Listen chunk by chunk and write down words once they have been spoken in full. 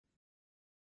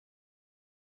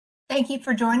Thank you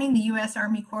for joining the U.S.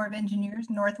 Army Corps of Engineers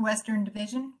Northwestern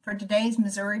Division for today's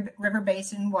Missouri River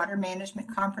Basin Water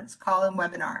Management Conference call and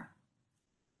webinar.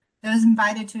 Those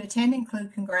invited to attend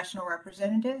include congressional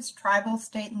representatives, tribal,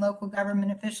 state, and local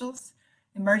government officials,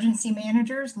 emergency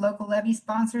managers, local levee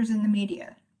sponsors, and the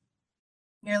media.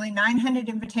 Nearly 900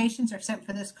 invitations are sent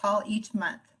for this call each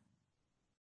month.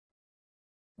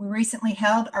 We recently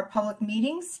held our public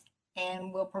meetings,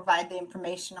 and we'll provide the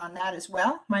information on that as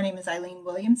well. My name is Eileen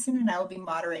Williamson, and I will be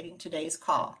moderating today's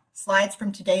call. Slides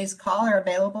from today's call are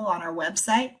available on our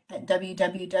website at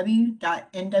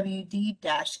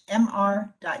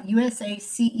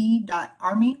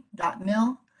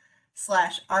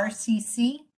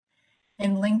www.nwd-mr.usace.army.mil/RCC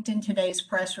and linked in today's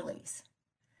press release.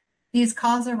 These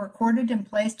calls are recorded and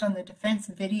placed on the Defense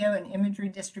Video and Imagery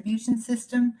Distribution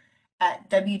System at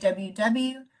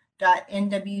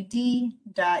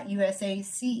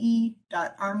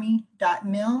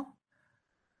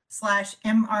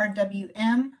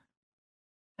www.nwd.usace.army.mil/MRWM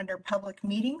under Public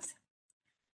Meetings.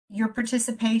 Your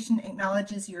participation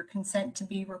acknowledges your consent to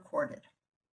be recorded.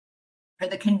 For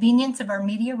the convenience of our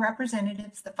media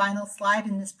representatives, the final slide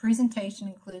in this presentation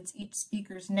includes each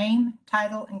speaker's name,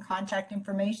 title, and contact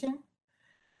information.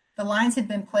 The lines have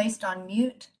been placed on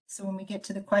mute, so when we get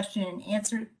to the question and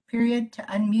answer period, to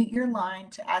unmute your line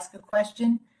to ask a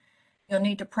question, you'll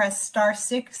need to press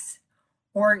 *6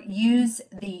 or use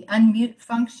the unmute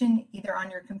function either on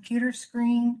your computer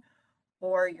screen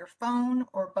or your phone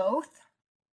or both.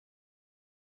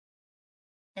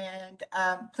 And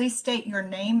please state your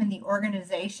name and the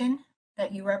organization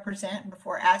that you represent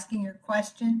before asking your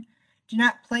question. Do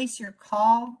not place your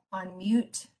call on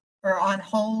mute or on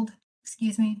hold,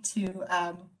 to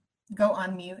go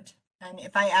on mute. And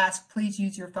if I ask, please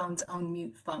use your phone's own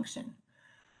mute function.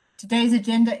 Today's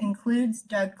agenda includes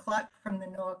Doug Cluck from the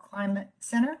NOAA Climate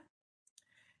Center,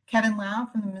 Kevin Lau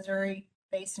from the Missouri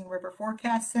Basin River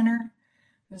Forecast Center,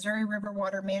 Missouri River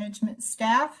Water Management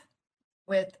staff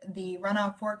with the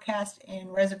runoff forecast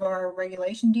and reservoir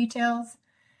regulation details.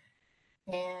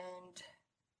 And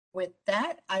with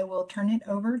that, I will turn it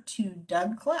over to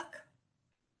Doug Cluck.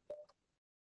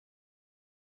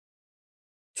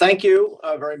 Thank you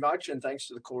very much, and thanks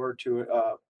to the Corps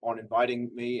on inviting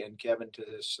me and Kevin to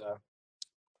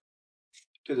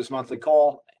this monthly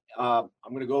call. I'm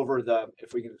going to go over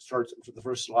if we can start with the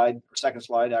first slide, or second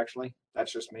slide actually.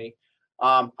 That's just me.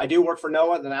 I do work for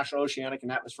NOAA, the National Oceanic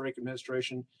and Atmospheric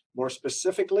Administration. More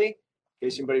specifically, in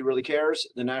case anybody really cares,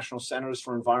 the National Centers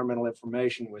for Environmental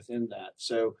Information within that.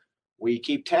 So we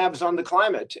keep tabs on the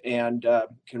climate and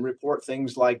can report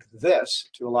things like this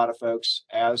to a lot of folks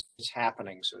as it's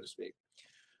happening, so to speak.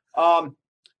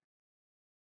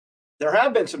 There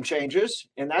have been some changes,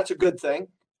 and that's a good thing.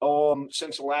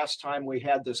 Since the last time we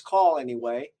had this call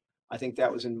anyway, I think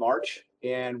that was in March,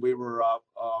 and we were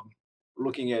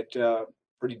looking at a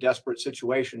pretty desperate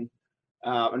situation.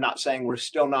 I'm not saying we're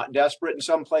still not desperate in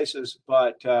some places,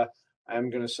 but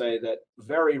I'm going to say that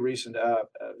very recent,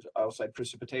 I'll say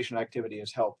precipitation activity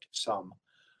has helped some.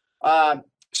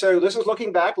 So this is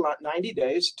looking back 90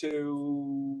 days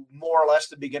to more or less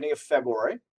the beginning of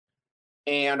February.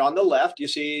 And on the left, you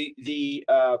see the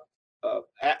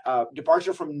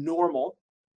departure from normal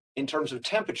in terms of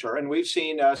temperature. And we've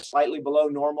seen slightly below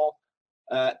normal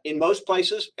in most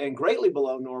places and greatly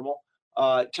below normal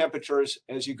temperatures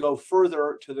as you go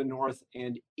further to the north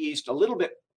and east, a little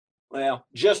bit, well,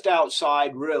 just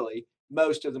outside really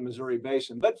most of the Missouri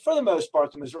Basin. But for the most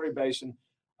part, the Missouri Basin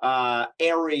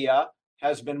area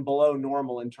has been below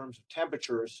normal in terms of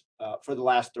temperatures for the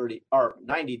last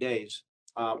 90 days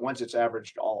once it's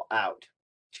averaged all out.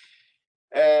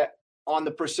 On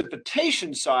the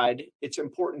precipitation side, it's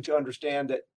important to understand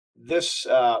that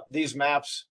these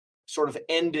maps sort of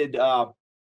ended,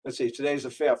 let's see, today's the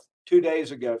 5th, 2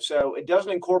 days ago. So it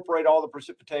doesn't incorporate all the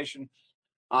precipitation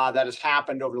that has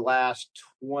happened over the last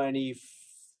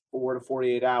 24 to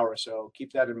 48 hours. So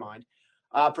keep that in mind.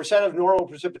 Percent of normal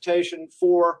precipitation,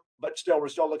 4, but still, we're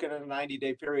still looking at a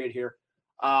 90-day period here.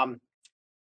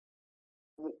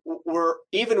 We're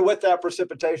even with that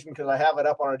precipitation, because I have it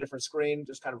up on a different screen,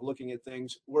 just kind of looking at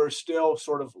things, we're still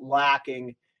sort of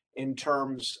lacking in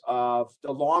terms of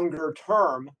the longer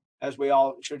term, as we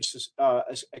all should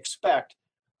expect,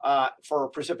 for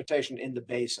precipitation in the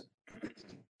basin.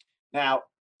 Now,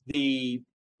 the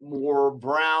more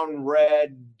brown,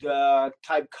 red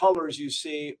type colors you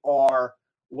see are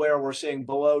where we're seeing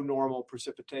below normal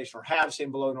precipitation, or have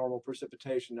seen below normal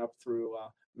precipitation up through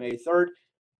May 3rd.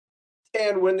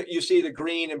 And when you see the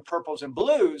green and purples and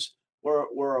blues,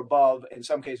 we're above, in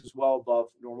some cases, well above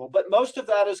normal. But most of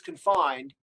that is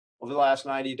confined over the last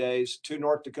 90 days to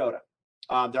North Dakota.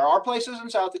 There are places in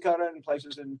South Dakota and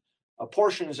places in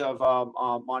portions of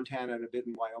Montana and a bit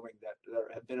in Wyoming that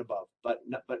have been above, but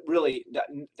really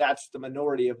that's the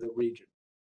minority of the region.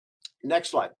 Next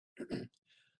slide.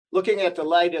 Looking at the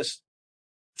latest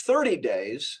 30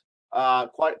 days,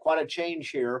 quite a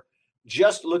change here.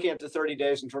 Just looking at the 30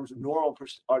 days in terms of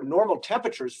normal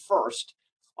temperatures first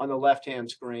on the left-hand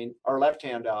screen or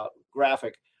left-hand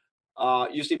graphic,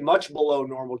 you see much below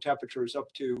normal temperatures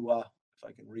up to, if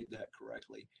I can read that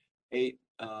correctly,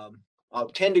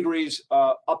 10 degrees,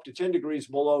 up to 10 degrees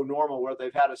below normal, where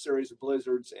they've had a series of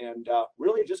blizzards and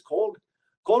really just cold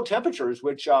temperatures,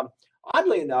 which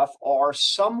oddly enough are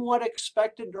somewhat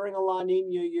expected during a La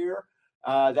Nina year.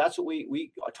 That's what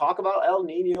we talk about, El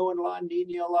Nino and La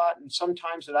Nina a lot, and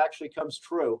sometimes it actually comes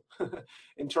true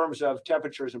in terms of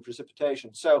temperatures and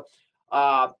precipitation. So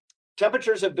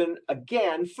temperatures have been,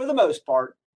 again, for the most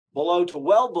part, below to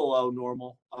well below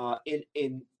normal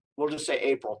in we'll just say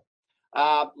April.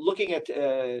 Looking at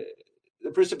the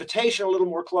precipitation a little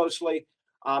more closely,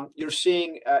 you're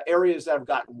seeing areas that have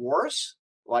gotten worse,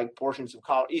 like portions of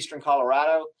eastern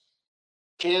Colorado,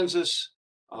 Kansas,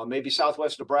 maybe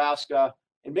southwest Nebraska,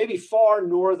 and maybe far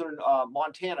northern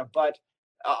Montana, but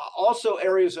also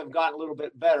areas have gotten a little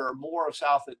bit better, more of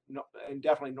South and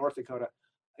definitely North Dakota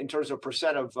in terms of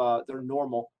percent of their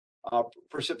normal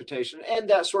precipitation, and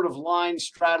that sort of line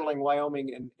straddling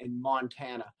Wyoming and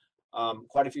Montana.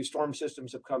 Quite a few storm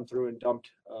systems have come through and dumped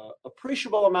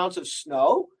appreciable amounts of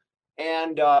snow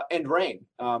and rain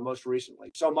most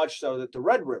recently. So much so that the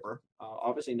Red River,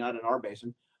 obviously not in our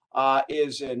basin,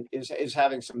 is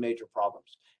having some major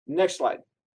problems. Next slide.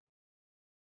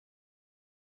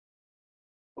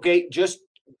 Okay, just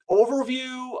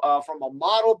overview from a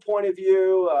model point of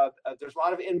view. There's a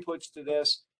lot of inputs to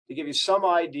this to give you some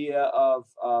idea of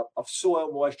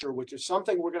soil moisture, which is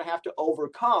something we're going to have to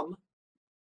overcome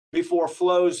before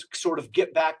flows sort of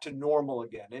get back to normal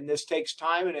again. And this takes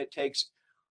time, and it takes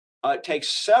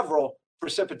several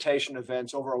precipitation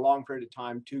events over a long period of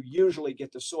time to usually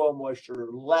get the soil moisture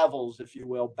levels, if you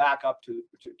will, back up to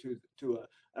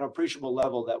an appreciable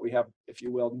level that we have, if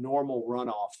you will, normal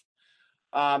runoff.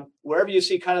 Wherever you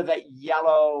see kind of that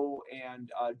yellow and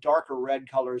darker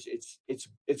red colors,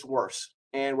 it's worse.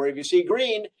 And wherever you see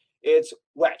green, it's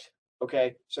wet.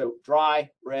 Okay, so dry,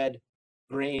 red,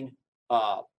 green,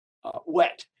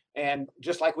 wet. And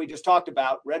just like we just talked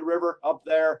about, Red River up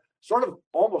there, sort of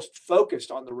almost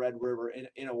focused on the Red River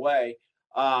in a way,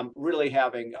 really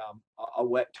having a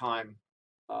wet time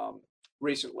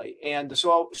recently. And the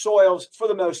soils, for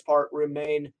the most part,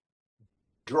 remain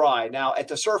dry. Now, at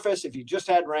the surface, if you just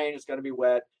had rain, it's going to be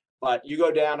wet. But you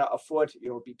go down a foot,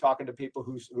 you'll be talking to people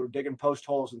who are digging post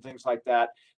holes and things like that.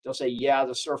 They'll say, yeah,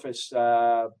 the surface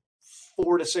 4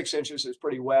 to 6 inches is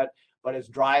pretty wet, but it's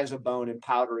dry as a bone and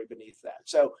powdery beneath that.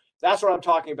 So that's what I'm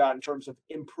talking about in terms of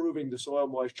improving the soil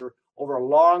moisture over a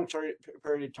long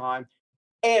period of time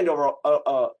and over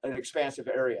an expansive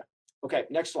area. Okay,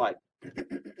 next slide.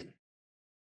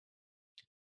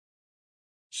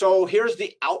 So here's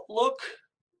the outlook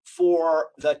for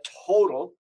the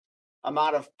total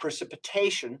amount of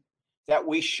precipitation that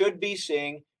we should be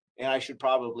seeing. And I should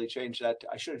probably change that.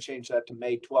 I should have changed that to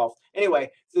May 12th. Anyway,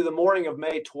 through the morning of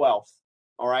May 12th.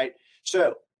 All right.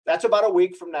 So that's about a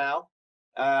week from now.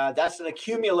 That's an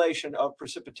accumulation of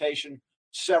precipitation,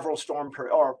 several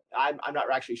or I'm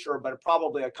not actually sure, but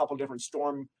probably a couple different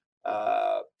storms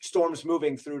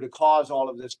moving through to cause all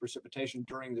of this precipitation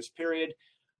during this period.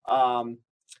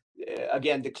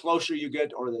 Again, the closer you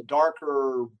get, or the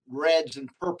darker reds and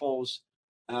purples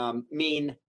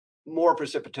mean more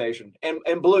precipitation,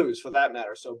 and blues for that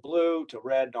matter. So blue to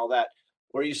red and all that.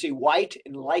 Where you see white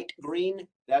and light green,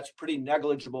 that's pretty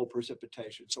negligible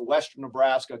precipitation. So western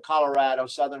Nebraska, Colorado,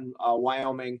 southern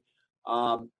Wyoming,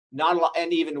 not a lot,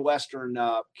 and even western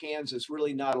Kansas,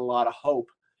 really not a lot of hope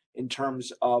in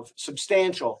terms of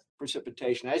substantial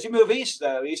precipitation. As you move east,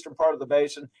 the eastern part of the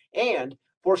basin and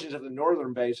portions of the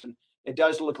northern basin, it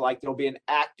does look like there'll be an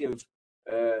active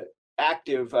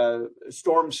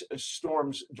storms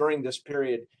during this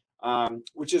period,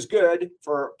 which is good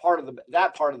for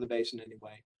that part of the basin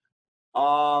anyway.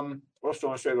 What else do I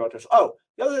want to say about this? Oh,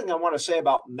 the other thing I want to say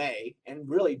about May and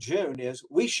really June is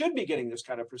we should be getting this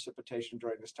kind of precipitation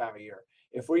during this time of year.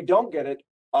 If we don't get it,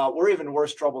 we're even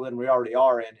worse trouble than we already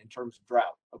are in terms of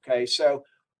drought. Okay, so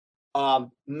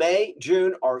May,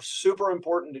 June are super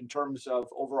important in terms of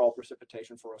overall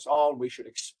precipitation for us all. We should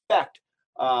expect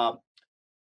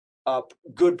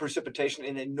good precipitation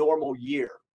in a normal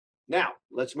year. Now,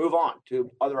 let's move on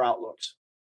to other outlooks.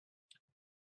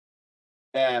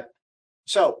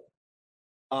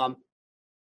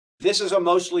 This is a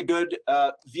mostly good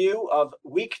view of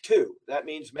week 2. That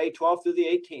means May 12th through the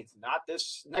 18th, not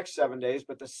this next 7 days,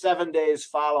 but the 7 days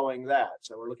following that.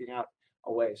 So we're looking out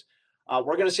a ways.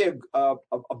 We're going to see a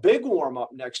big warm up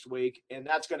next week, and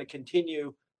that's going to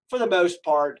continue for the most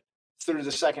part through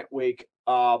the second week.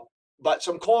 But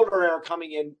some colder air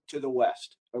coming in to the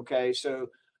west. Okay, so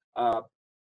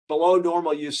below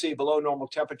normal, you see below normal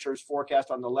temperatures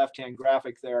forecast on the left-hand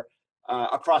graphic there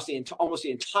across almost the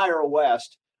entire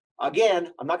west.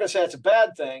 Again, I'm not going to say it's a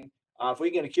bad thing. If we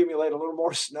can accumulate a little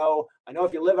more snow, I know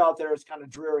if you live out there, it's kind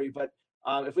of dreary, but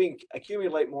if we can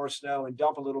accumulate more snow and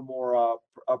dump a little more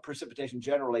precipitation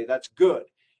generally, that's good.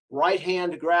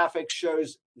 Right-hand graphic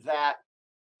shows that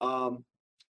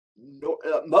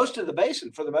most of the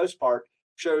basin, for the most part,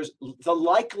 shows the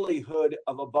likelihood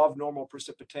of above normal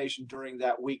precipitation during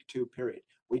that week 2 period.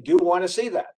 We do want to see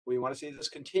that. We want to see this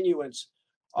continuance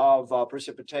of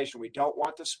precipitation. We don't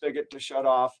want the spigot to shut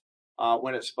off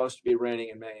when it's supposed to be raining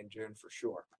in May and June for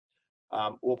sure.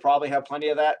 We'll probably have plenty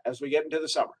of that as we get into the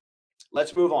summer.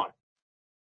 Let's move on.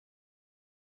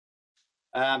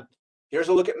 Here's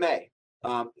a look at May,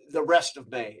 the rest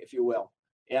of May, if you will.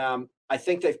 I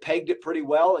think they've pegged it pretty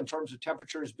well in terms of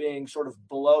temperatures being sort of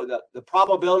below the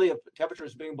probability of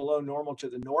temperatures being below normal to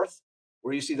the north,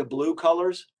 where you see the blue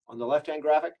colors on the left-hand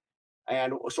graphic,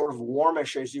 and sort of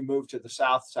warmish as you move to the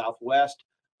south, southwest.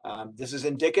 This is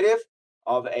indicative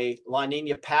of a La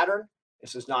Nina pattern.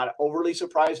 This is not overly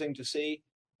surprising to see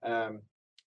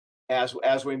as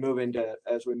we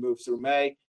move through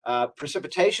May.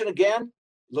 Precipitation again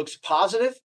looks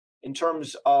positive in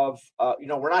terms of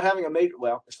we're not having a major.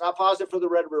 Well, it's not positive for the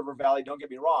Red River Valley. Don't get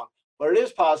me wrong, but it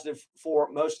is positive for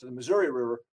most of the Missouri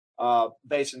River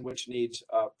Basin, which needs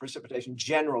precipitation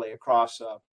generally across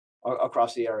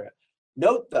the area.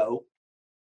 Note though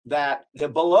that the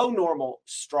below normal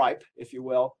stripe, if you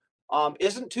will,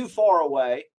 isn't too far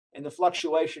away, and the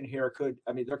fluctuation here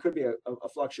there could be a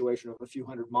fluctuation of a few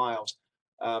hundred miles,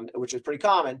 which is pretty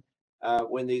common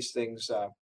when these things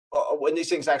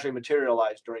actually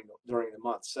materialize during the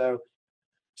month. So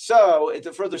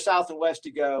the further south and west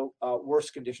you go,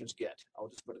 worse conditions get. I'll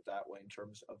just put it that way in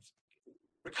terms of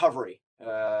recovery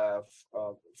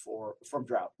from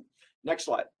drought. Next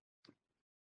slide.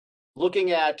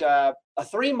 Looking at a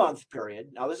 3-month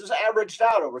period. Now, this is averaged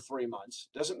out over 3 months.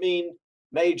 Doesn't mean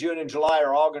May, June, and July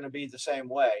are all going to be the same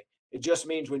way. It just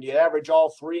means when you average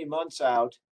all 3 months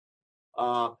out,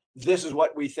 this is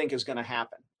what we think is going to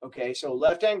happen. Okay, so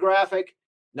left-hand graphic,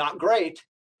 not great.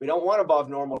 We don't want above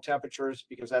normal temperatures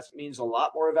because that means a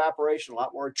lot more evaporation, a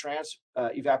lot more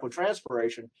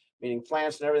evapotranspiration, meaning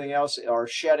plants and everything else are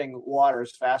shedding water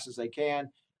as fast as they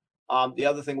can. The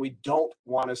other thing we don't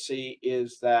want to see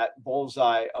is that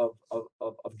bullseye of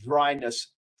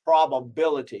dryness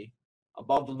probability,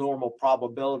 above the normal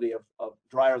probability of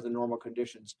drier than normal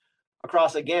conditions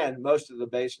across, again, most of the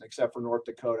basin except for North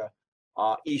Dakota,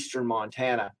 eastern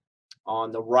Montana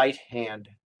on the right-hand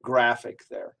graphic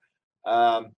there.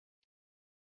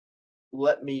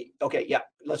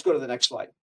 Let's go to the next slide.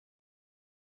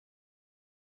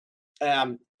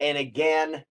 And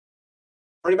again,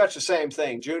 pretty much the same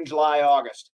thing, June, July,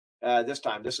 August.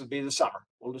 This would be the summer.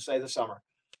 We'll just say the summer.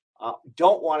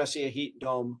 Don't want to see a heat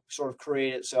dome sort of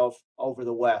create itself over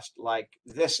the west like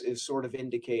this is sort of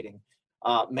indicating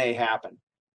may happen.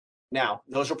 Now,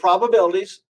 those are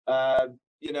probabilities.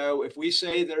 If we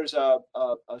say there's a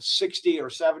 60 or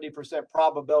 70%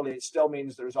 probability, it still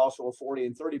means there's also a 40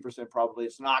 and 30% probability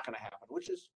it's not going to happen, which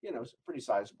is, pretty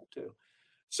sizable too.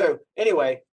 So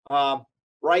anyway,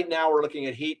 right now we're looking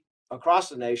at heat across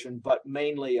the nation, but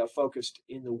mainly focused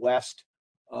in the west,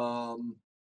 and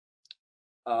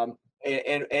a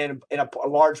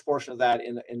large portion of that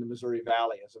in the Missouri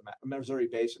Valley, Missouri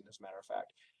Basin, as a matter of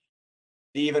fact.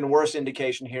 The even worse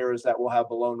indication here is that we'll have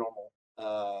below normal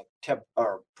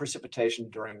precipitation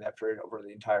during that period over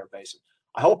the entire basin.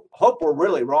 I hope we're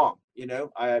really wrong.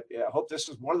 I hope this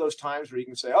is one of those times where you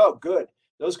can say, "Oh, good,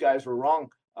 those guys were wrong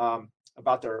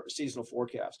about their seasonal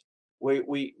forecast."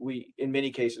 We in many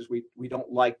cases we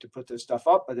don't like to put this stuff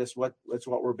up, but that's what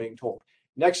we're being told.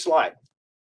 Next slide.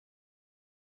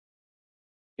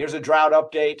 Here's a drought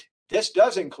update. This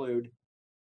does include,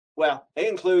 it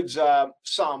includes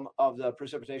some of the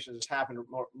precipitation that's happened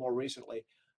more recently.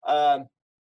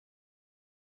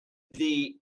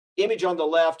 The image on the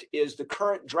left is the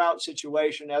current drought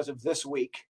situation as of this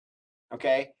week.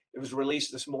 Okay, it was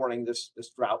released this morning. This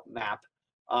drought map.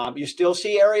 You still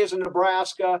see areas in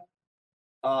Nebraska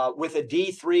with a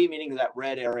D3, meaning that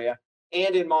red area,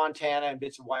 and in Montana and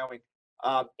bits of Wyoming.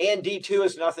 And D2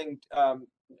 is nothing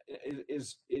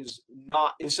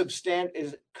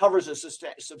covers a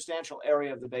substantial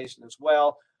area of the basin as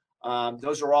well.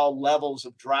 Those are all levels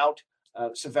of drought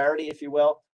severity, if you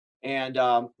will, and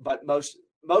but most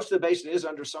of the basin is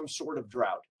under some sort of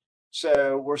drought.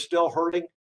 So we're still hurting,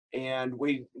 and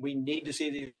we need to see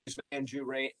these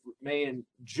May and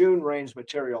June rains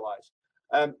materialize.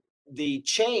 The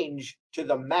change to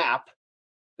the map,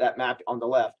 that map on the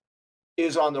left,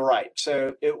 is on the right.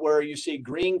 So where you see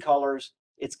green colors,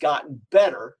 it's gotten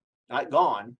better, not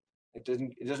gone. It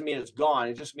doesn't mean it's gone.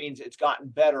 It just means it's gotten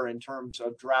better in terms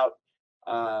of drought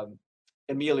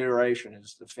amelioration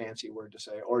is the fancy word to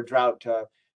say, or drought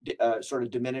sort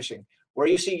of diminishing. Where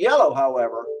you see yellow,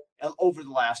 however, over the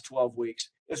last 12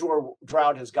 weeks is where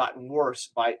drought has gotten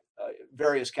worse by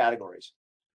various categories.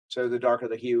 So the darker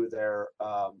the hue there,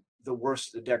 the worse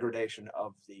the degradation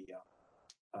of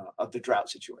the drought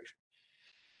situation.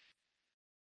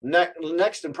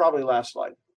 Next and probably last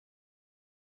slide.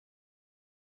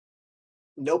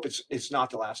 Nope, it's not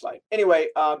the last slide. Anyway,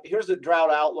 here's the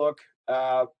drought outlook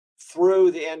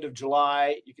through the end of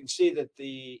July. You can see that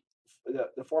the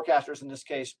forecasters in this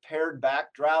case pared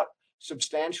back drought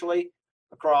substantially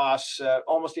across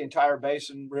almost the entire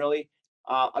basin, really.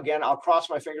 Again, I'll cross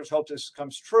my fingers, hope this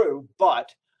comes true,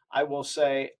 but I will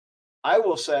say, when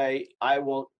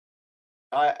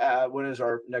is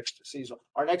our next seasonal?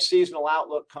 Our next seasonal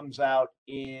outlook comes out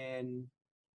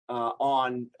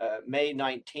on May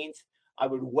 19th. I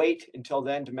would wait until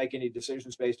then to make any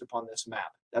decisions based upon this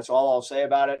map. That's all I'll say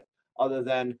about it, other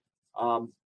than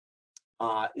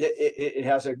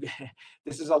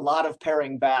this is a lot of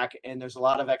paring back, and there's a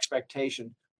lot of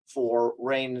expectation for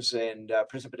rains and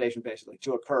precipitation basically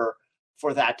to occur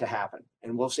for that to happen.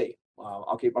 And we'll see.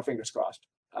 I'll keep my fingers crossed.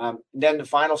 Then the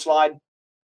final slide.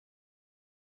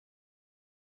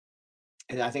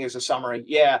 And I think it's a summary.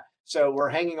 Yeah. So we're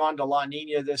hanging on to La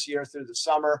Nina this year through the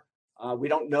summer. We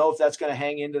don't know if that's going to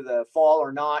hang into the fall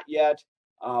or not yet.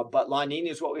 But La Nina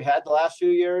is what we had the last few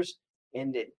years.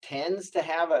 And it tends to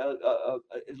have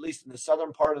at least in the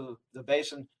southern part of the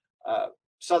basin,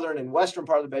 southern and western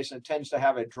part of the basin, it tends to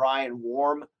have a dry and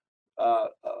warm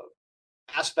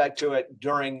aspect to it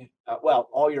during, well,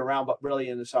 all year round, but really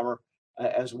in the summer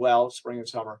as well, spring and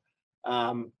summer.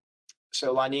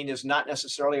 So La Nina is not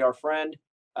necessarily our friend.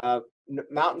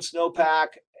 Mountain snowpack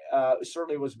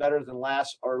certainly was better than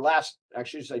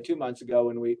actually say 2 months ago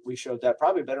when we showed that,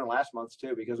 probably better than last month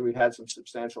too, because we've had some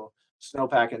substantial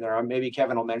snowpack in there. Maybe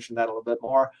Kevin will mention that a little bit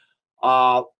more.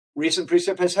 Recent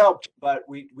precip has helped, but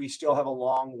we still have a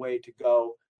long way to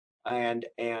go. And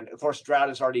of course, drought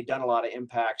has already done a lot of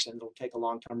impacts, and it'll take a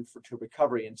long time for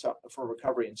recovery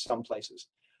in some places.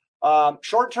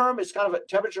 Short term, it's kind of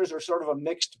temperatures are sort of a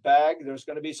mixed bag. There's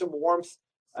going to be some warmth,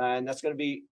 and that's going to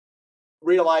be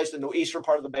realized in the eastern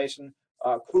part of the basin,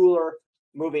 cooler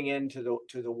moving into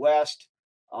the west.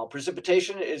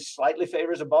 Precipitation is slightly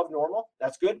favors above normal.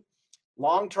 That's good.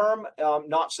 Long term,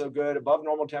 not so good. Above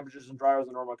normal temperatures and drier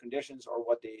than normal conditions are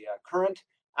what the current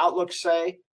outlooks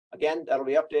say. Again, that'll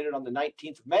be updated on the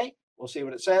 19th of May. We'll see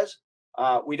what it says.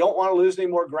 We don't want to lose any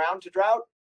more ground to drought.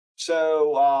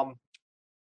 So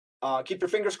keep your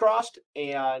fingers crossed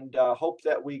and hope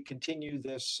that we continue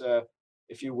this,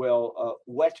 if you will,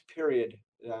 wet period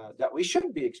that we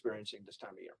shouldn't be experiencing this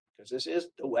time of year, because this is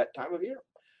the wet time of year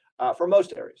for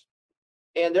most areas.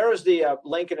 And there is the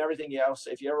link and everything else.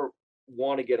 If you ever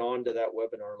want to get onto that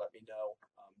webinar, let me know.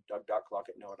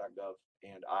 Doug.Clark@NOAA.gov,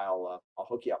 and I'll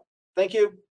hook you up. Thank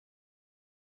you.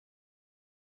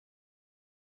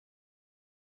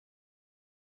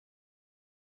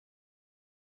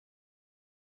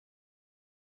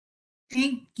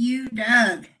 Thank you,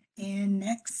 Doug. And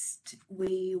next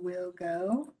we will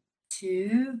go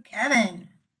to Kevin.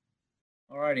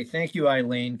 All righty. Thank you,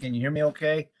 Eileen. Can you hear me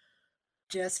okay?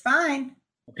 Just fine.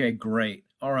 Okay, great.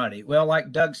 All righty. Well,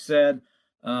 like Doug said,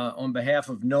 on behalf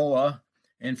of NOAA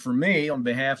and for me, on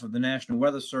behalf of the National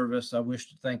Weather Service, I wish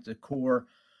to thank the Corps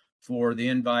for the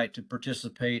invite to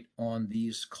participate on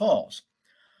these calls.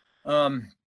 So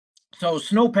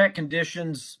snowpack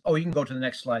conditions. Oh, you can go to the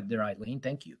next slide there, Eileen.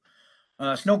 Thank you.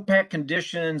 Snowpack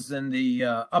conditions in the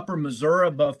upper Missouri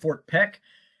above Fort Peck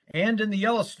and in the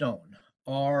Yellowstone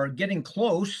are getting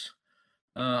close,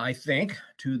 I think,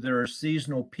 to their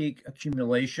seasonal peak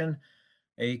accumulation.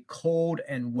 A cold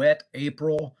and wet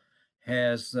April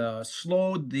has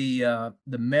slowed the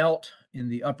melt in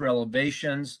the upper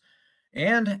elevations.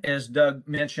 And as Doug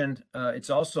mentioned, it's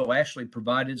also actually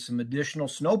provided some additional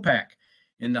snowpack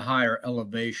in the higher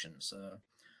elevations.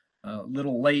 A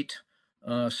little late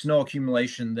snow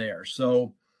accumulation there.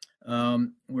 So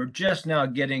we're just now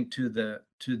getting to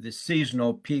the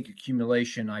seasonal peak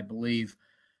accumulation, I believe,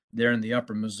 there in the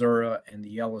upper Missouri and the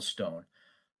Yellowstone.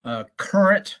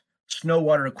 Current snow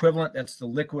water equivalent, that's the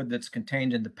liquid that's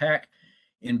contained in the pack,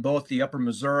 in both the upper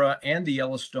Missouri and the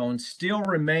Yellowstone still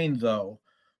remain, though,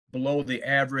 below the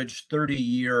average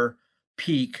 30-year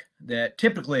peak that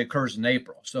typically occurs in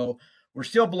April. So we're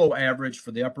still below average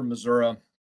for the upper Missouri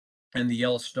and the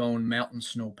Yellowstone mountain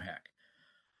snowpack.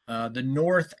 The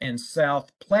North and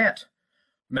South Platte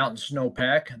mountain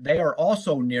snowpack, they are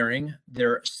also nearing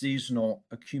their seasonal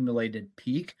accumulated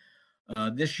peak.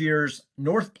 This year's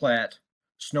North Platte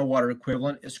snow water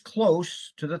equivalent is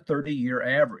close to the 30-year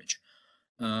average,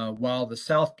 while the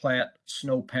South Platte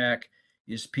snowpack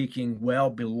is peaking well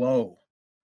below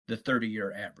the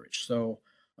 30-year average. So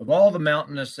of all the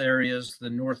mountainous areas, the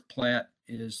North Platte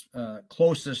is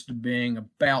closest to being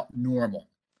about normal.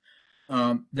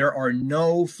 There are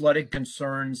no flooding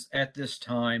concerns at this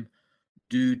time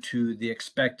due to the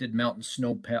expected mountain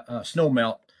snow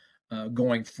melt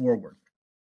going forward.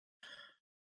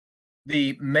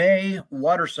 The May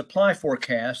water supply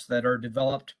forecasts that are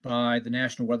developed by the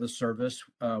National Weather Service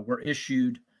were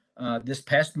issued this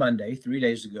past Monday, 3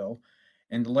 days ago,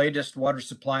 and the latest water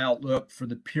supply outlook for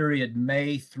the period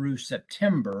May through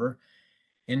September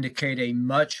indicate a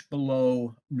much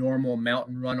below normal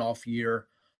mountain runoff year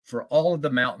for all of the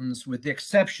mountains, with the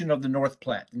exception of the North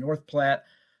Platte. The North Platte,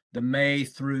 the May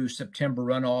through September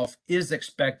runoff is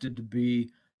expected to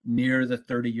be near the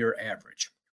 30-year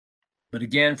average. But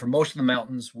again, for most of the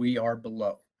mountains, we are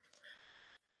below.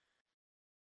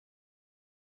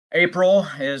 April,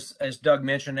 as Doug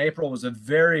mentioned, April was a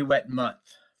very wet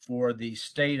month for the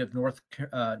state of North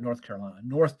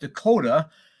Dakota,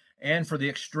 and for the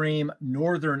extreme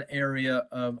northern area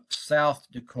of South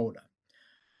Dakota.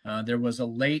 There was a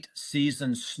late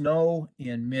season snow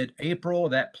in mid-April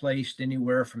that placed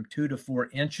anywhere from 2 to 4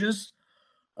 inches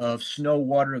of snow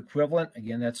water equivalent.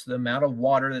 Again, that's the amount of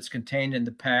water that's contained in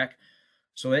the pack.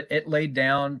 So it laid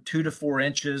down 2 to 4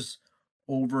 inches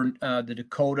over the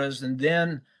Dakotas, and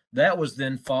then that was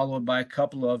then followed by a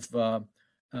couple of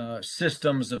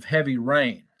systems of heavy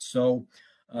rain. So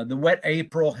the wet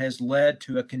April has led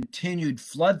to a continued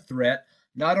flood threat,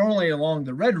 not only along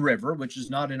the Red River, which is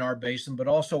not in our basin, but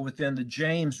also within the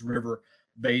James River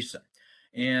Basin.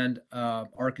 And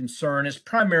our concern is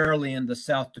primarily in the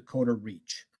South Dakota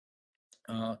Reach.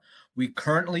 We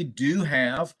currently do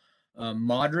have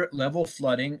moderate level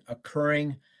flooding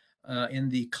occurring in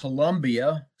the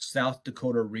Columbia, South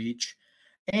Dakota Reach,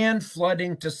 and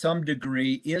flooding to some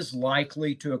degree is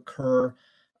likely to occur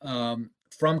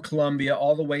from Columbia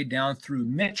all the way down through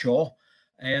Mitchell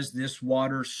as this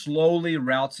water slowly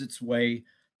routes its way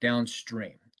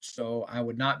downstream. So I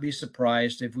would not be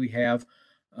surprised if we have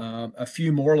a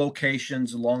few more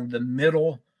locations along the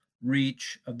middle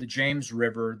reach of the James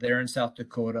River there in South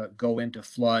Dakota go into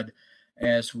flood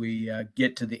as we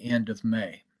get to the end of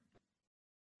May.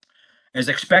 As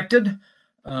expected,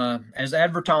 as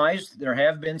advertised, there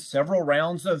have been several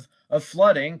rounds of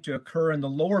flooding to occur in the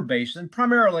lower basin,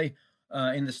 primarily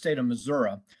in the state of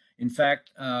Missouri. In fact,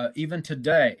 even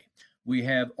today, we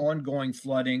have ongoing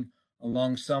flooding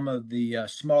along some of the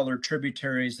smaller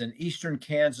tributaries in eastern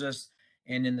Kansas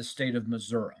and in the state of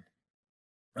Missouri.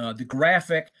 The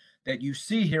graphic that you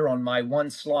see here on my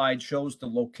one slide shows the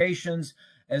locations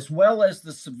as well as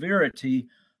the severity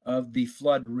of the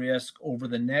flood risk over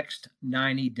the next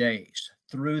 90 days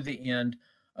through the end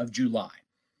of July.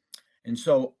 And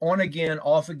so on again,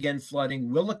 off again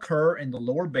flooding will occur in the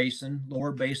lower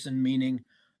basin meaning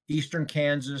eastern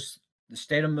Kansas, the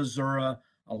state of Missouri,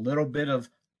 a little bit of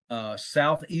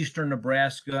southeastern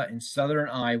Nebraska and southern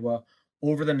Iowa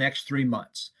over the next 3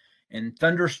 months. And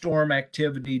thunderstorm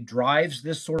activity drives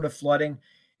this sort of flooding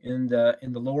in the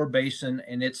lower basin,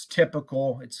 and it's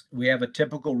typical. We have a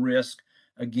typical risk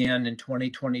again in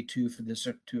 2022 for this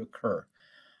to occur.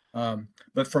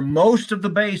 But for most of the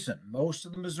basin, most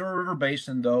of the Missouri River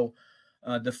Basin, though,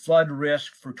 the flood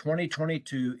risk for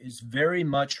 2022 is very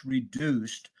much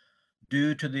reduced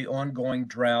due to the ongoing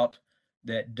drought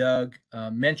that Doug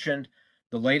mentioned.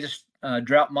 The latest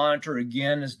drought monitor,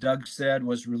 again, as Doug said,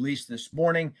 was released this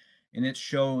morning, and it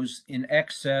shows in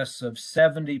excess of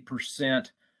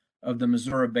 70% of the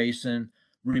Missouri Basin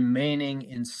remaining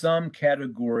in some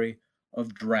category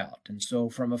of drought. And so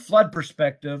from a flood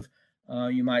perspective,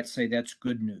 you might say that's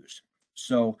good news.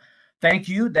 So thank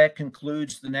you. That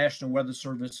concludes the National Weather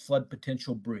Service Flood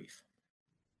Potential Brief.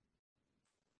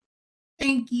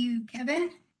 Thank you,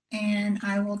 Kevin. And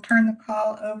I will turn the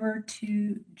call over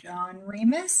to John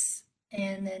Remus,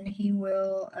 and then he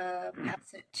will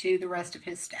pass it to the rest of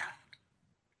his staff.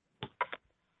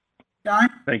 John?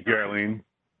 Thank you, Arlene.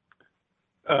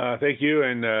 Thank you,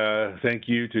 and thank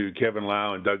you to Kevin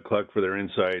Lau and Doug Cluck for their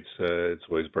insights. It's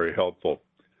always very helpful.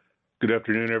 Good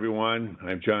afternoon, everyone.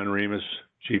 I'm John Remus,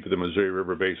 Chief of the Missouri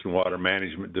River Basin Water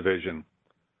Management Division.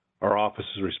 Our office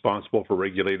is responsible for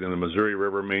regulating the Missouri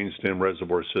River mainstem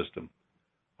reservoir system.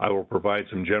 I will provide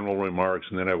some general remarks,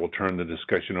 and then I will turn the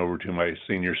discussion over to my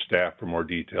senior staff for more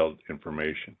detailed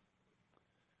information.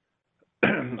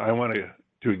 I want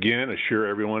to again assure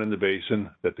everyone in the basin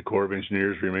that the Corps of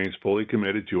Engineers remains fully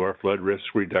committed to our flood risk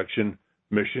reduction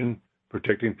mission,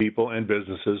 protecting people and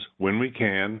businesses when we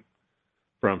can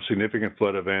from significant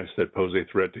flood events that pose a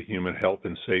threat to human health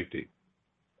and safety.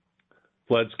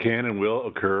 Floods can and will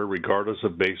occur regardless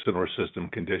of basin or system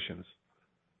conditions.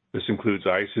 This includes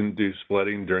ice-induced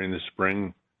flooding during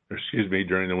during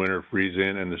the winter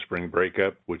freeze-in and the spring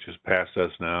breakup, which is past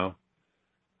us now.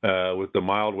 With the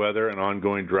mild weather and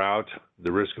ongoing drought,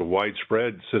 the risk of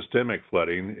widespread systemic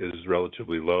flooding is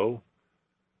relatively low.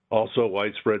 Also,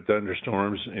 widespread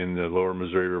thunderstorms in the lower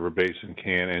Missouri River Basin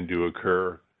can and do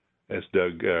occur. As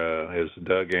Doug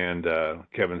and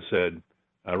Kevin said,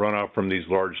 runoff from these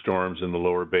large storms in the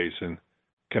lower basin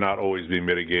cannot always be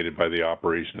mitigated by the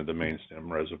operation of the mainstem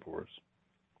reservoirs.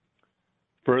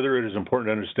 Further, it is important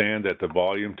to understand that the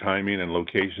volume, timing, and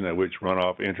location at which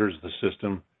runoff enters the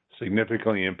system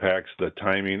significantly impacts the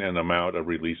timing and amount of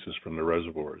releases from the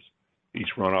reservoirs. Each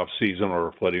runoff season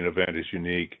or flooding event is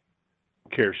unique.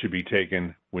 Care should be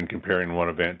taken when comparing one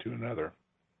event to another.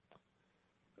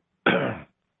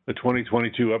 The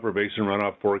 2022 Upper Basin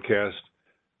runoff forecast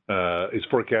is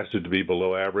forecasted to be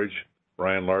below average.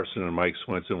 Ryan Larson and Mike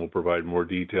Swenson will provide more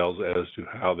details as to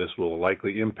how this will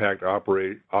likely impact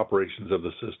operations of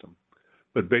the system.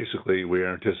 But basically, we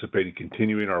are anticipating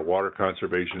continuing our water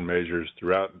conservation measures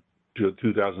throughout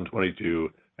 2022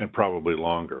 and probably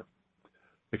longer.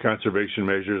 The conservation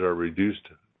measures are reduced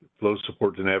flow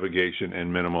support to navigation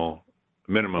and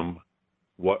minimum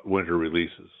winter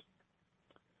releases.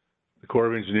 The Corps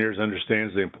of Engineers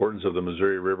understands the importance of the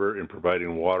Missouri River in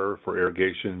providing water for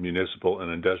irrigation, municipal,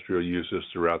 and industrial uses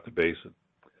throughout the basin.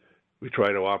 We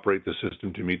try to operate the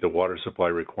system to meet the water supply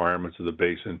requirements of the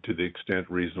basin to the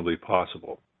extent reasonably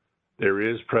possible. There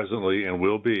is presently and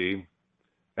will be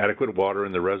adequate water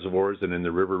in the reservoirs and in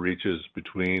the river reaches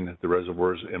between the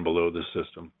reservoirs and below the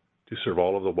system to serve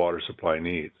all of the water supply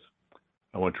needs.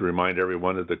 I want to remind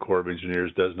everyone that the Corps of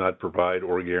Engineers does not provide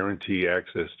or guarantee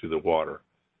access to the water.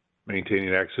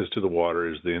 Maintaining access to the water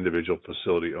is the individual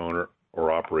facility owner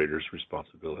or operator's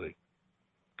responsibility.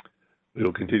 We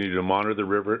will continue to monitor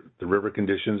the river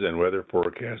conditions and weather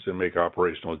forecasts and make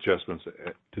operational adjustments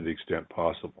to the extent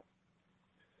possible.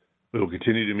 We will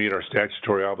continue to meet our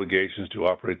statutory obligations to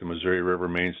operate the Missouri River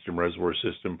mainstem reservoir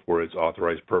system for its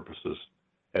authorized purposes,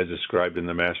 as described in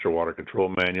the Master Water Control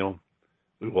Manual.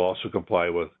 We will also comply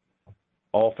with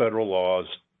all federal laws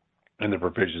and the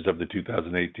provisions of the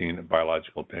 2018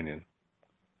 biological opinion.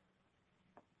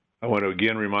 I want to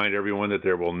again remind everyone that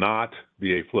there will not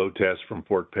be a flow test from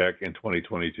Fort Peck in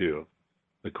 2022.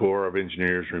 The Corps of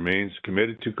Engineers remains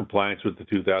committed to compliance with the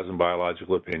 2000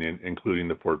 biological opinion, including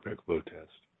the Fort Peck flow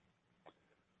test.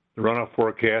 The runoff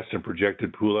forecast and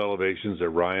projected pool elevations that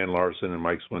Ryan Larson and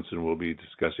Mike Swenson will be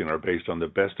discussing are based on the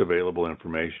best available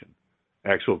information.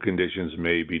 Actual conditions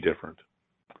may be different.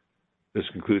 This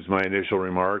concludes my initial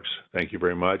remarks. Thank you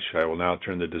very much. I will now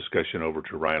turn the discussion over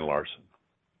to Ryan Larson.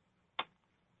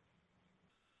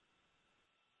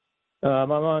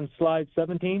 I'm on slide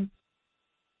 17.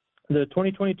 The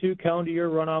 2022 calendar year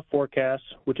runoff forecast,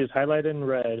 which is highlighted in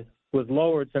red, was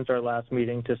lowered since our last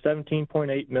meeting to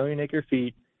 17.8 million acre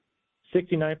feet,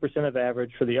 69% of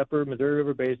average for the upper Missouri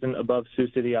River Basin above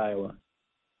Sioux City, Iowa.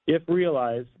 If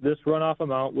realized, this runoff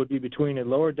amount would be between a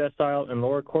lower decile and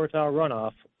lower quartile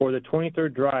runoff, or the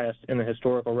 23rd driest in the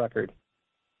historical record.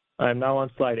 I am now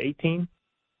on slide 18.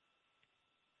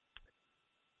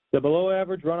 The below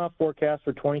average runoff forecast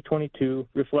for 2022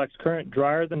 reflects current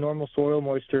drier than normal soil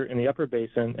moisture in the upper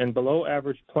basin and below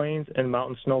average plains and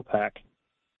mountain snowpack.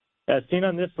 As seen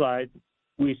on this slide,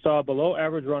 we saw below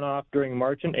average runoff during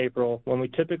March and April when we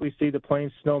typically see the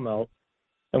plains snowmelt,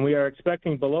 and we are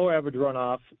expecting below average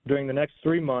runoff during the next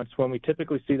 3 months when we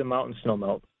typically see the mountain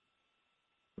snowmelt.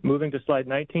 Moving to slide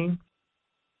 19.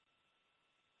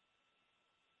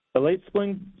 The late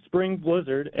spring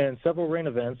blizzard and several rain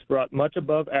events brought much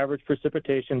above average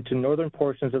precipitation to northern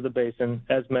portions of the basin,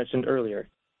 as mentioned earlier.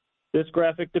 This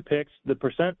graphic depicts the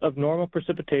percent of normal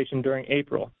precipitation during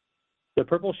April. The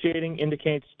purple shading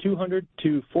indicates 200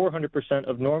 to 400%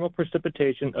 of normal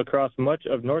precipitation across much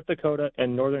of North Dakota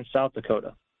and northern South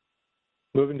Dakota.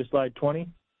 Moving to slide 20.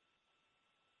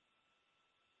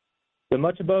 The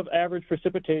much above average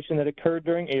precipitation that occurred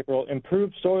during April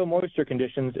improved soil moisture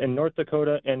conditions in North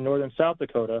Dakota and northern South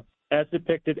Dakota, as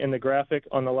depicted in the graphic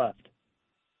on the left.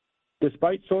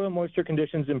 Despite soil moisture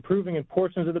conditions improving in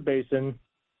portions of the basin,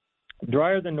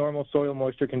 drier than normal soil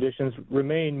moisture conditions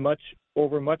remain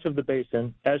over much of the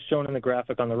basin, as shown in the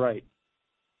graphic on the right.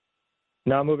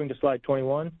 Now moving to slide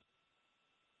 21.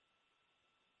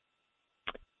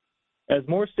 As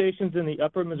more stations in the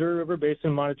upper Missouri River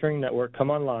Basin monitoring network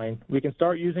come online, we can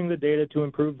start using the data to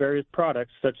improve various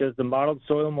products, such as the modeled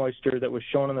soil moisture that was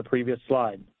shown on the previous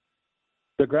slide.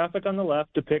 The graphic on the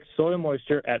left depicts soil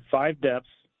moisture at 5 depths,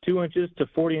 2 inches to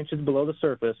 40 inches below the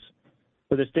surface,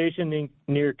 with a station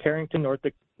near Carrington,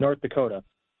 North Dakota.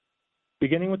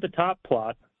 Beginning with the top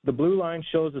plot, the blue line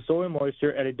shows the soil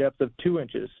moisture at a depth of 2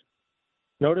 inches.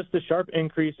 Notice the sharp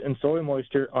increase in soil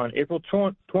moisture on April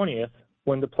 20th,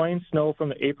 when the plain snow from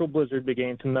the April blizzard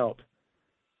began to melt.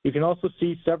 You can also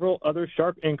see several other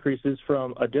sharp increases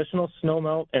from additional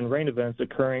snowmelt and rain events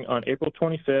occurring on April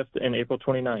 25th and April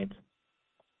 29th.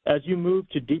 As you move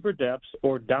to deeper depths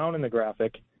or down in the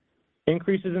graphic,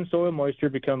 increases in soil moisture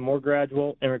become more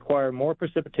gradual and require more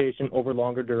precipitation over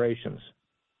longer durations.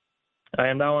 I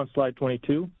am now on slide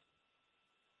 22.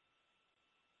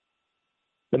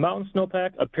 The mountain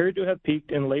snowpack appeared to have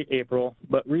peaked in late April,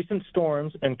 but recent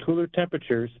storms and cooler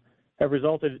temperatures have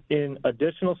resulted in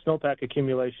additional snowpack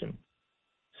accumulation.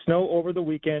 Snow over the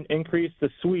weekend increased the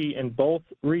SWE in both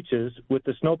reaches, with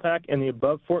the snowpack in the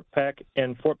above Fort Peck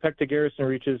and Fort Peck to Garrison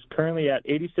reaches currently at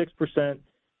 86%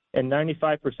 and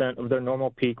 95% of their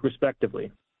normal peak,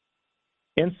 respectively.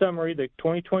 In summary, the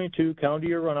 2022 calendar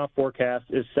year runoff forecast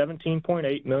is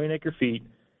 17.8 million acre feet,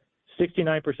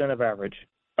 69% of average.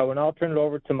 I will now turn it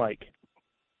over to Mike.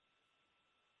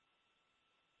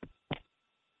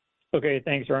 Okay,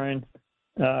 thanks, Ryan.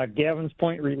 Gavin's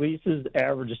Point releases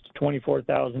averaged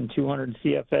 24,200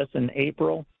 CFS in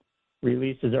April.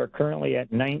 Releases are currently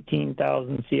at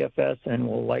 19,000 CFS and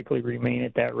will likely remain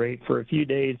at that rate for a few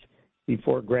days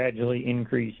before gradually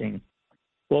increasing.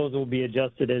 Flows will be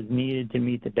adjusted as needed to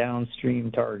meet the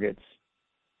downstream targets.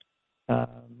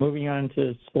 Moving on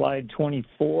to slide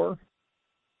 24.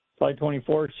 Slide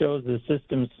 24 shows the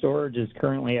system storage is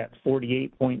currently at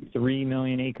 48.3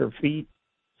 million acre feet,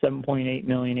 7.8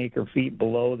 million acre feet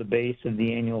below the base of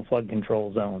the annual flood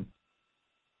control zone.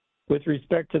 With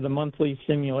respect to the monthly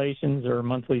simulations or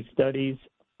monthly studies,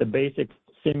 the basic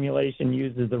simulation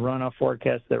uses the runoff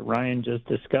forecast that Ryan just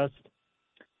discussed.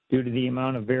 Due to the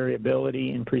amount of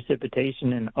variability in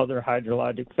precipitation and other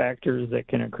hydrologic factors that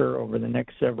can occur over the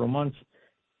next several months,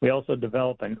 we also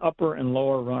develop an upper and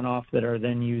lower runoff that are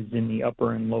then used in the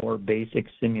upper and lower basic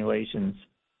simulations.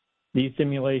 These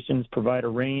simulations provide a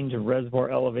range of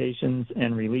reservoir elevations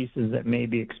and releases that may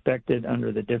be expected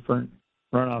under the different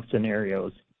runoff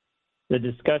scenarios. The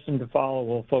discussion to follow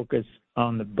will focus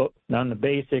on the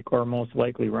basic or most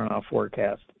likely runoff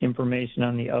forecast. Information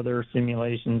on the other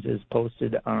simulations is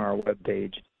posted on our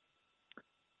webpage.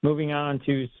 Moving on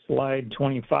to slide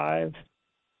 25.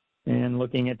 And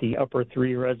looking at the upper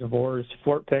 3 reservoirs,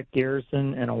 Fort Peck,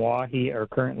 Garrison, and Oahe are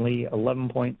currently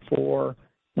 11.4,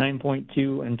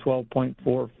 9.2, and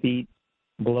 12.4 feet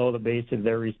below the base of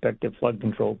their respective flood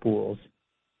control pools.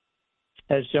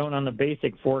 As shown on the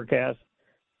basic forecast,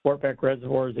 Fort Peck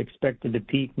Reservoir is expected to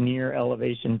peak near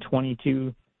elevation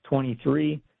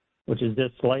 2223, which is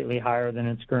just slightly higher than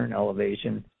its current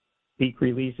elevation. Peak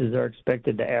releases are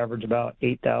expected to average about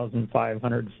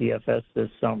 8,500 CFS this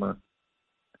summer.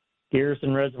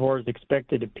 Garrison Reservoir is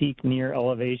expected to peak near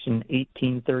elevation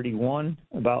 1831,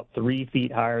 about 3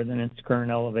 feet higher than its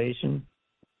current elevation.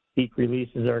 Peak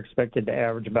releases are expected to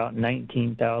average about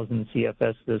 19,000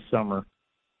 CFS this summer.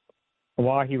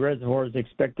 Oahe Reservoir is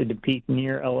expected to peak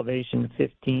near elevation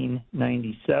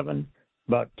 1597,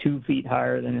 about 2 feet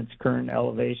higher than its current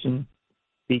elevation.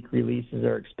 Peak releases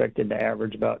are expected to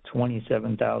average about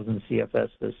 27,000 CFS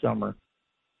this summer.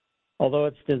 Although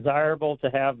it's desirable to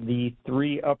have the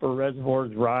 3 upper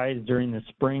reservoirs rise during the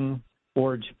spring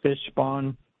forage fish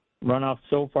spawn, runoff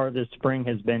so far this spring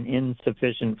has been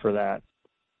insufficient for that.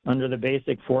 Under the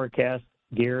basic forecast,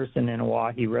 Garrison and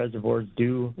Oahe reservoirs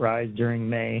do rise during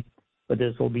May, but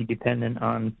this will be dependent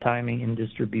on timing and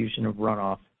distribution of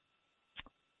runoff.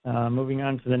 Moving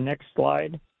on to the next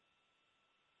slide.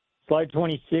 Slide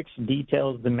 26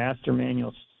 details the master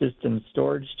manual system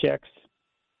storage checks.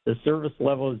 The service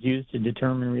level is used to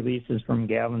determine releases from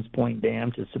Gavin's Point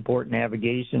Dam to support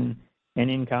navigation and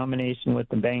in combination with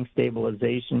the bank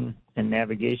stabilization and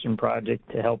navigation project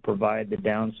to help provide the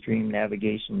downstream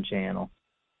navigation channel.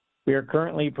 We are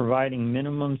currently providing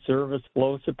minimum service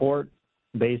flow support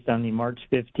based on the March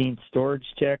 15th storage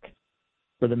check.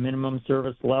 For the minimum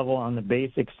service level on the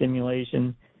basic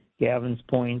simulation, Gavin's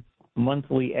Point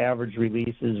monthly average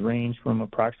releases range from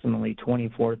approximately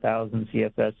 24,000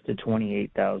 CFS to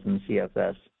 28,000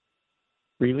 CFS.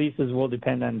 Releases will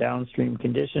depend on downstream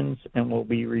conditions and will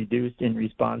be reduced in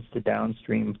response to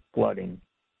downstream flooding.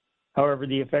 However,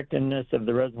 the effectiveness of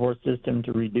the reservoir system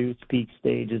to reduce peak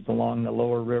stages along the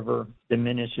lower river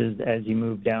diminishes as you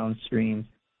move downstream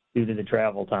due to the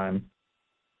travel time.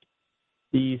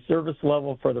 The service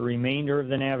level for the remainder of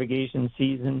the navigation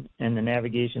season and the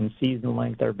navigation season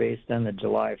length are based on the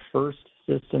July 1st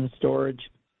system storage.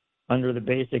 Under the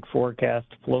basic forecast,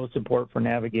 flow support for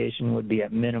navigation would be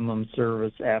at minimum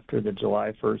service after the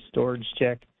July 1st storage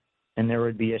check, and there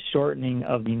would be a shortening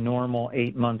of the normal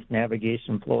 8-month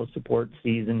navigation flow support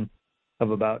season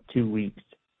of about 2 weeks.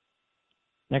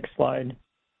 Next slide.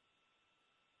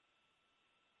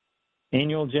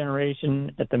 Annual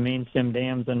generation at the mainstem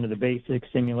dams under the basic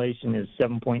simulation is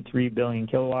 7.3 billion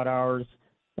kilowatt hours.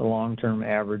 The long-term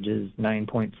average is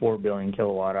 9.4 billion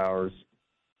kilowatt hours.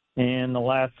 And the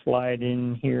last slide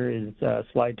in here is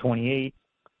slide 28,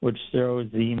 which shows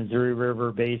the Missouri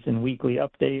River Basin weekly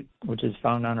update, which is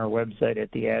found on our website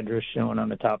at the address shown on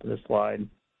the top of the slide.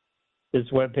 This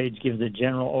webpage gives a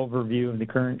general overview of the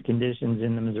current conditions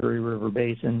in the Missouri River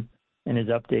Basin and is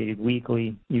updated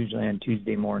weekly, usually on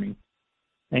Tuesday morning.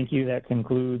 Thank you. That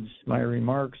concludes my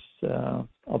remarks.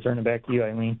 I'll turn it back to you,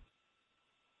 Eileen.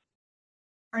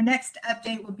 Our next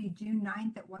update will be June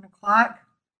 9th at 1 o'clock.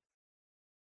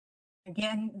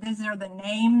 Again, these are the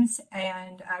names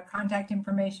and contact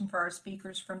information for our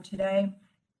speakers from today.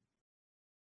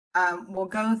 We'll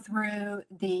go through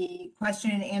the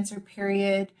question and answer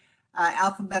period,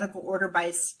 alphabetical order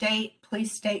by state.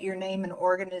 Please state your name and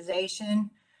organization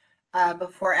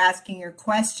before asking your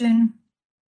question.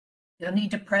 You'll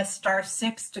need to press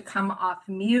 *6 to come off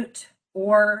mute,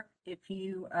 or if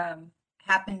you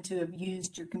happen to have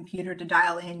used your computer to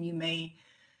dial in, you may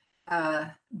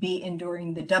be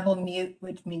enduring the double mute,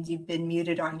 which means you've been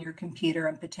muted on your computer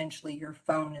and potentially your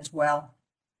phone as well.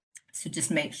 So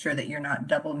just make sure that you're not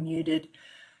double muted.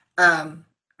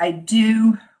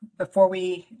 Before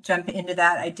we jump into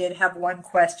that, I did have one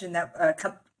question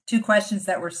two questions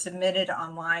that were submitted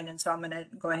online, and so I'm going to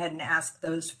go ahead and ask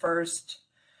those first.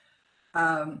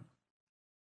 One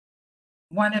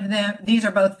of them, these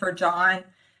are both for John.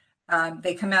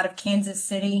 They come out of Kansas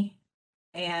City,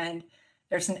 and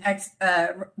there's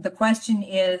the question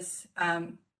is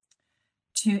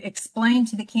to explain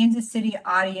to the Kansas City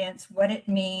audience what it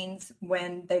means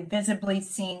when they've visibly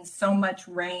seen so much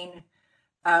rain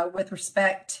with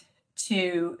respect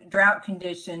to drought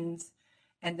conditions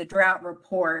and the drought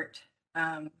report.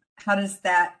 How does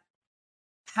that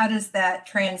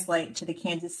translate to the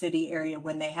Kansas City area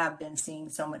when they have been seeing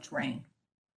so much rain?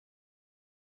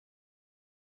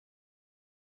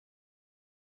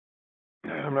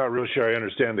 I'm not real sure I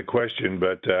understand the question,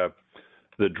 but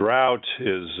the drought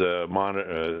is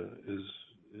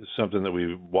something that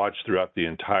we watch throughout the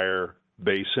entire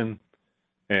basin,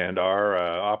 and our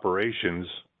operations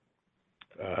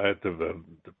at the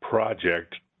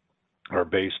project are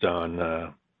based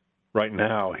on right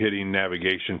now hitting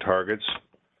navigation targets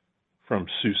from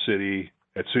Sioux City,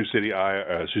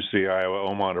 Iowa,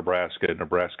 Omaha, Nebraska,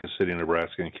 Nebraska City,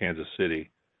 Nebraska, and Kansas City.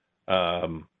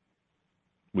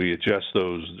 We adjust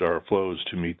our flows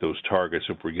to meet those targets.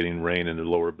 If we're getting rain in the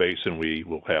lower basin, we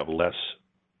will have less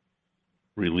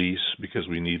release because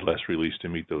we need less release to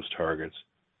meet those targets.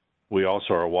 We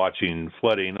also are watching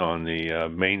flooding on the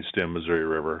mainstem Missouri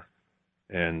River,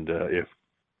 and if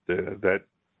that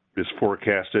is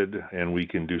forecasted and we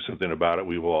can do something about it,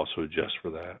 we will also adjust for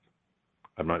that.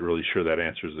 I'm not really sure that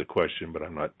answers the question, but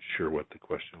I'm not sure what the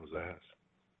question was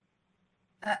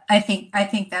asked. I think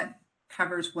that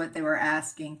covers what they were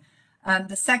asking.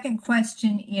 The second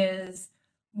question is,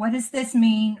 what does this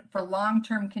mean for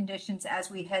long-term conditions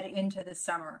as we head into the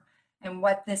summer, and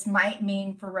what this might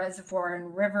mean for reservoir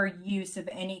and river use of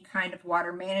any kind of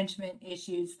water management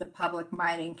issues the public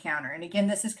might encounter? And again,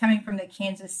 this is coming from the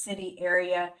Kansas City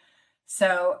area,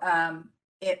 so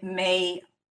it may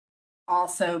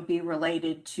also be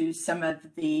related to some of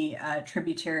the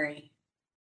tributary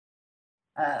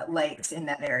lakes in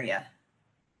that area.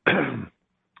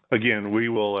 Again, we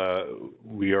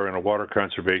are in a water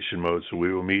conservation mode, so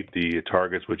we will meet the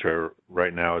targets, which are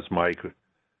right now, as Mike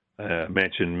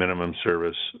mentioned, minimum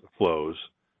service flows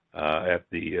at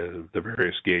the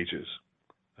various gauges.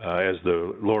 As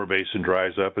the lower basin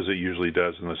dries up, as it usually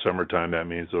does in the summertime, that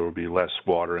means there will be less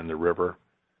water in the river.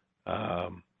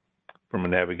 From a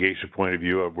navigation point of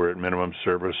view, we're at minimum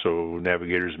service, so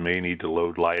navigators may need to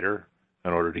load lighter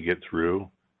in order to get through.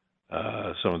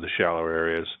 some of the shallow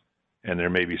areas. And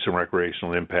there may be some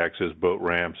recreational impacts as boat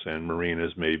ramps and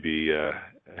marinas may be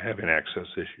having access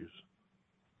issues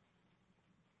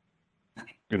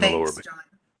in the lower Thanks, John.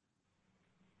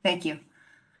 Thank you.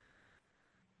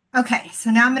 Okay, so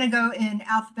now I'm going to go in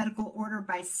alphabetical order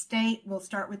by state. We'll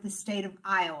start with the state of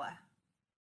Iowa.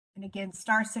 And again,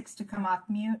 *6 to come off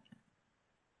mute.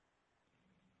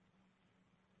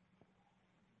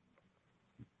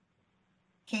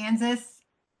 Kansas.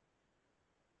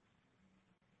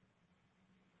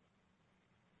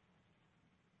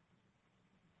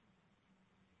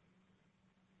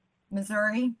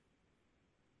 Missouri.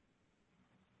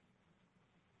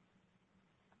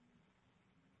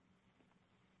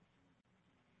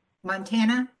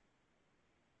 Montana.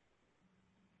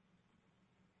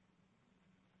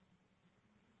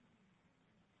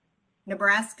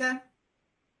 Nebraska.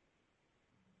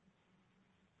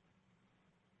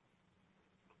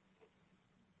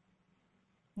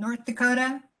 North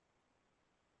Dakota.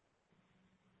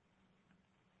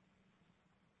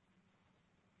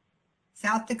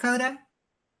 South Dakota.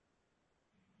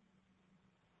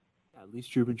 Lee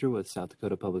Strubinger with South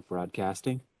Dakota Public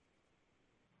Broadcasting.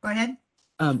 Go ahead.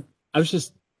 I was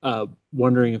just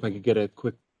wondering if I could get a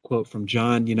quick quote from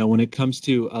John. You know, when it comes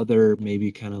to other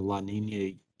maybe kind of La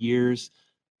Nina years,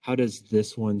 how does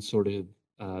this one sort of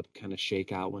kind of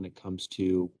shake out when it comes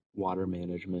to water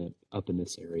management up in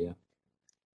this area?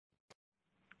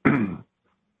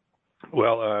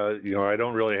 Well, you know, I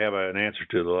don't really have an answer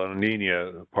to the La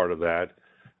Nina part of that.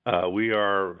 We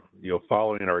are, you know,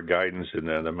 following our guidance in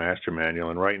the master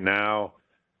manual, and right now,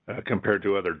 compared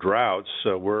to other droughts,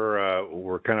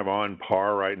 we're kind of on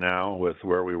par right now with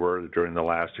where we were during the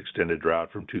last extended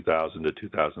drought from 2000 to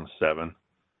 2007.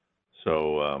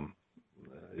 So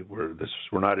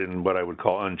we're not in what I would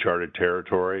call uncharted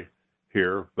territory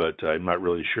here, but I'm not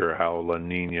really sure how La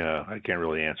Nina. I can't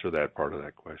really answer that part of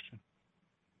that question.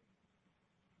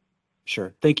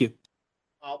 Sure. Thank you.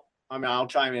 I'll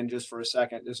chime in just for a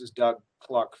second. This is Doug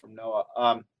Cluck from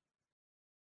NOAA.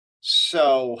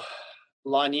 So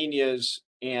La Ninas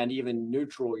and even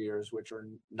neutral years, which are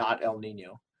not El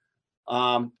Nino,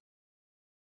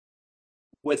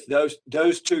 with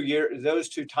those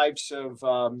two types of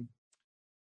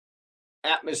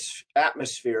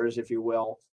atmospheres, if you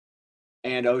will,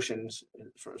 and oceans,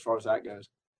 as far as that goes,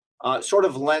 sort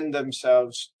of lend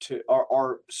themselves to,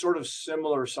 are sort of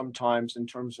similar sometimes in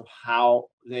terms of how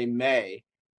they may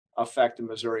affect the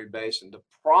Missouri Basin. The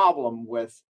problem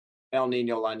with El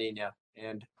Nino, La Nina,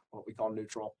 and what we call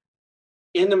neutral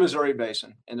in the Missouri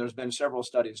Basin, and there's been several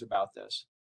studies about this,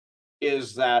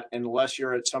 is that unless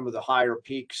you're at some of the higher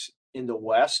peaks in the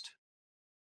West,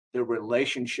 the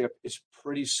relationship is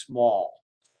pretty small.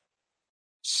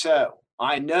 So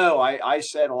I know I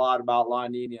said a lot about La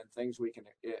Nina and things we can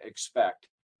expect,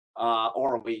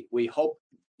 or we hope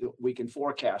we can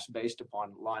forecast based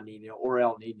upon La Nina or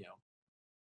El Nino.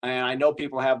 And I know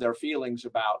people have their feelings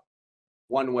about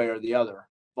one way or the other,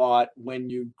 but when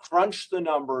you crunch the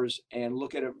numbers and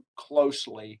look at it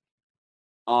closely,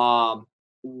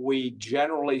 we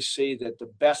generally see that the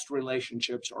best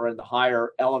relationships are in the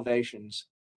higher elevations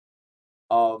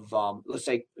of, let's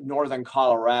say, northern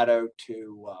Colorado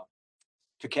to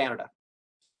Canada.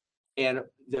 And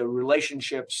the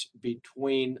relationships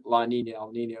between La Nina,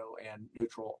 El Nino, and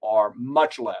neutral are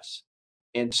much less.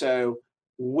 And so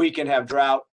we can have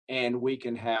drought and we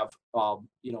can have,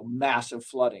 massive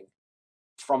flooding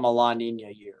from a La Nina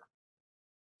year.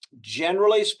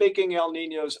 Generally speaking, El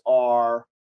Ninos are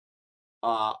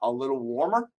a little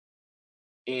warmer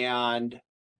and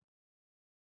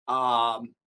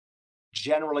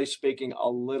generally speaking, a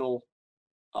little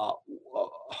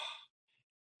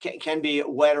can be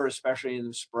wetter, especially in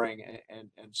the spring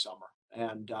and summer.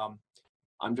 And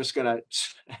I'm just gonna,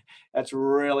 that's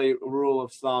really rule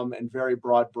of thumb and very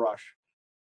broad brush.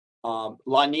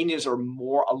 La Ninas are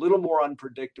a little more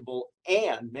unpredictable,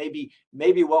 and maybe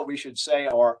what we should say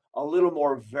are a little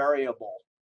more variable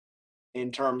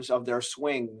in terms of their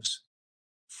swings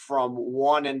from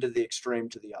one end of the extreme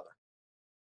to the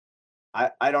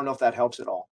other. I don't know if that helps at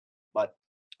all, but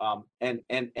and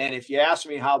if you ask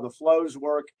me how the flows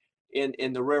work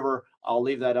in the river, I'll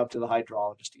leave that up to the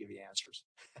hydrologist to give you answers.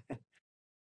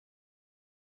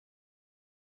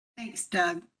 Thanks,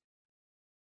 Doug.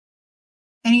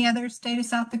 Any other state of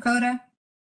South Dakota?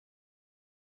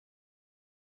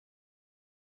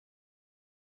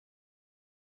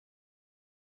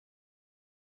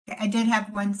 I did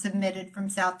have one submitted from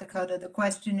South Dakota. The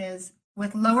question is,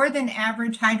 with lower than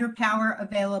average hydropower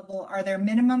available, are there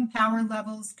minimum power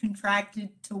levels contracted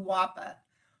to WAPA,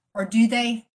 or do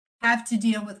they have to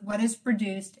deal with what is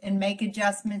produced and make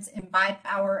adjustments and buy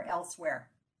power elsewhere?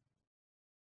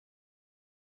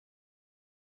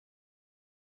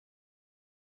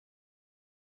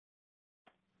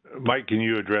 Mike, can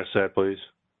you address that, please?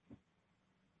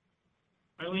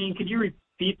 Eileen, could you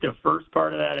repeat the first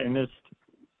part of that? I missed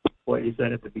what you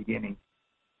said at the beginning.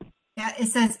 Yeah, it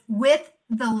says, with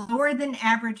the lower than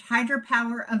average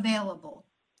hydropower available,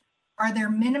 are there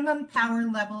minimum power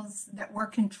levels that were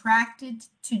contracted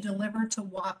to deliver to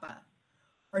WAPA?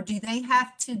 Or do they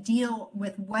have to deal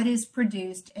with what is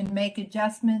produced and make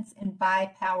adjustments and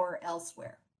buy power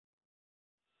elsewhere?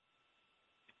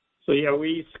 So yeah,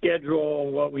 we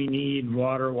schedule what we need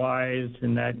water-wise,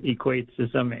 and that equates to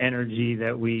some energy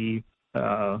that we,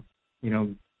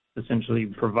 essentially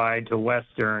provide to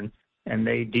Western, and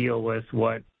they deal with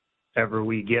whatever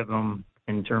we give them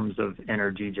in terms of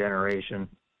energy generation.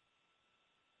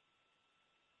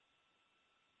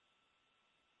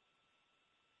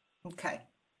 Okay.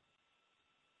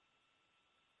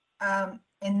 And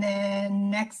then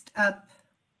next up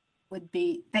would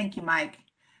be, thank you, Mike,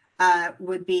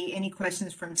 would be any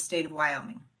questions from the state of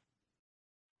Wyoming?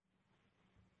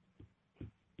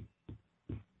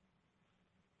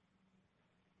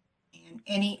 And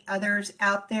any others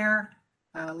out there?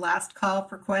 Last call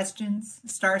for questions.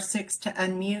 *6 to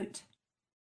unmute.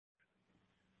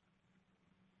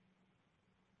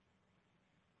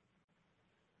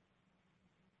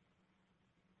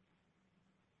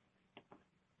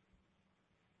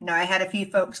 No, I had a few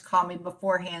folks call me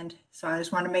beforehand, so I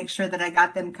just want to make sure that I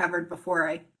got them covered before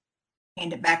I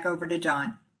hand it back over to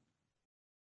John.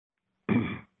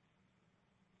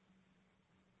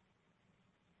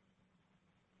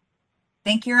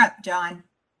 Think you're up, John.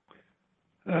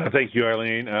 Thank you,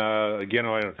 Eileen. Again, I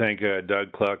want to thank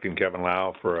Doug Cluck and Kevin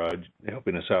Lau for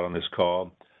helping us out on this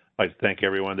call. I'd like to thank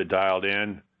everyone that dialed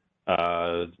in.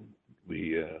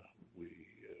 We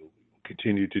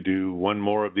continue to do one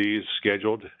more of these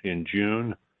scheduled in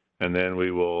June, and then we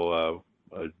will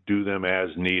do them as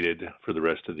needed for the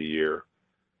rest of the year.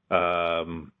 So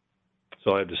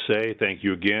I have to say thank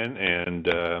you again, and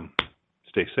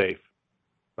stay safe.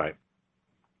 Bye.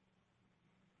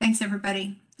 Thanks,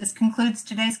 everybody. This concludes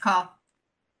today's call.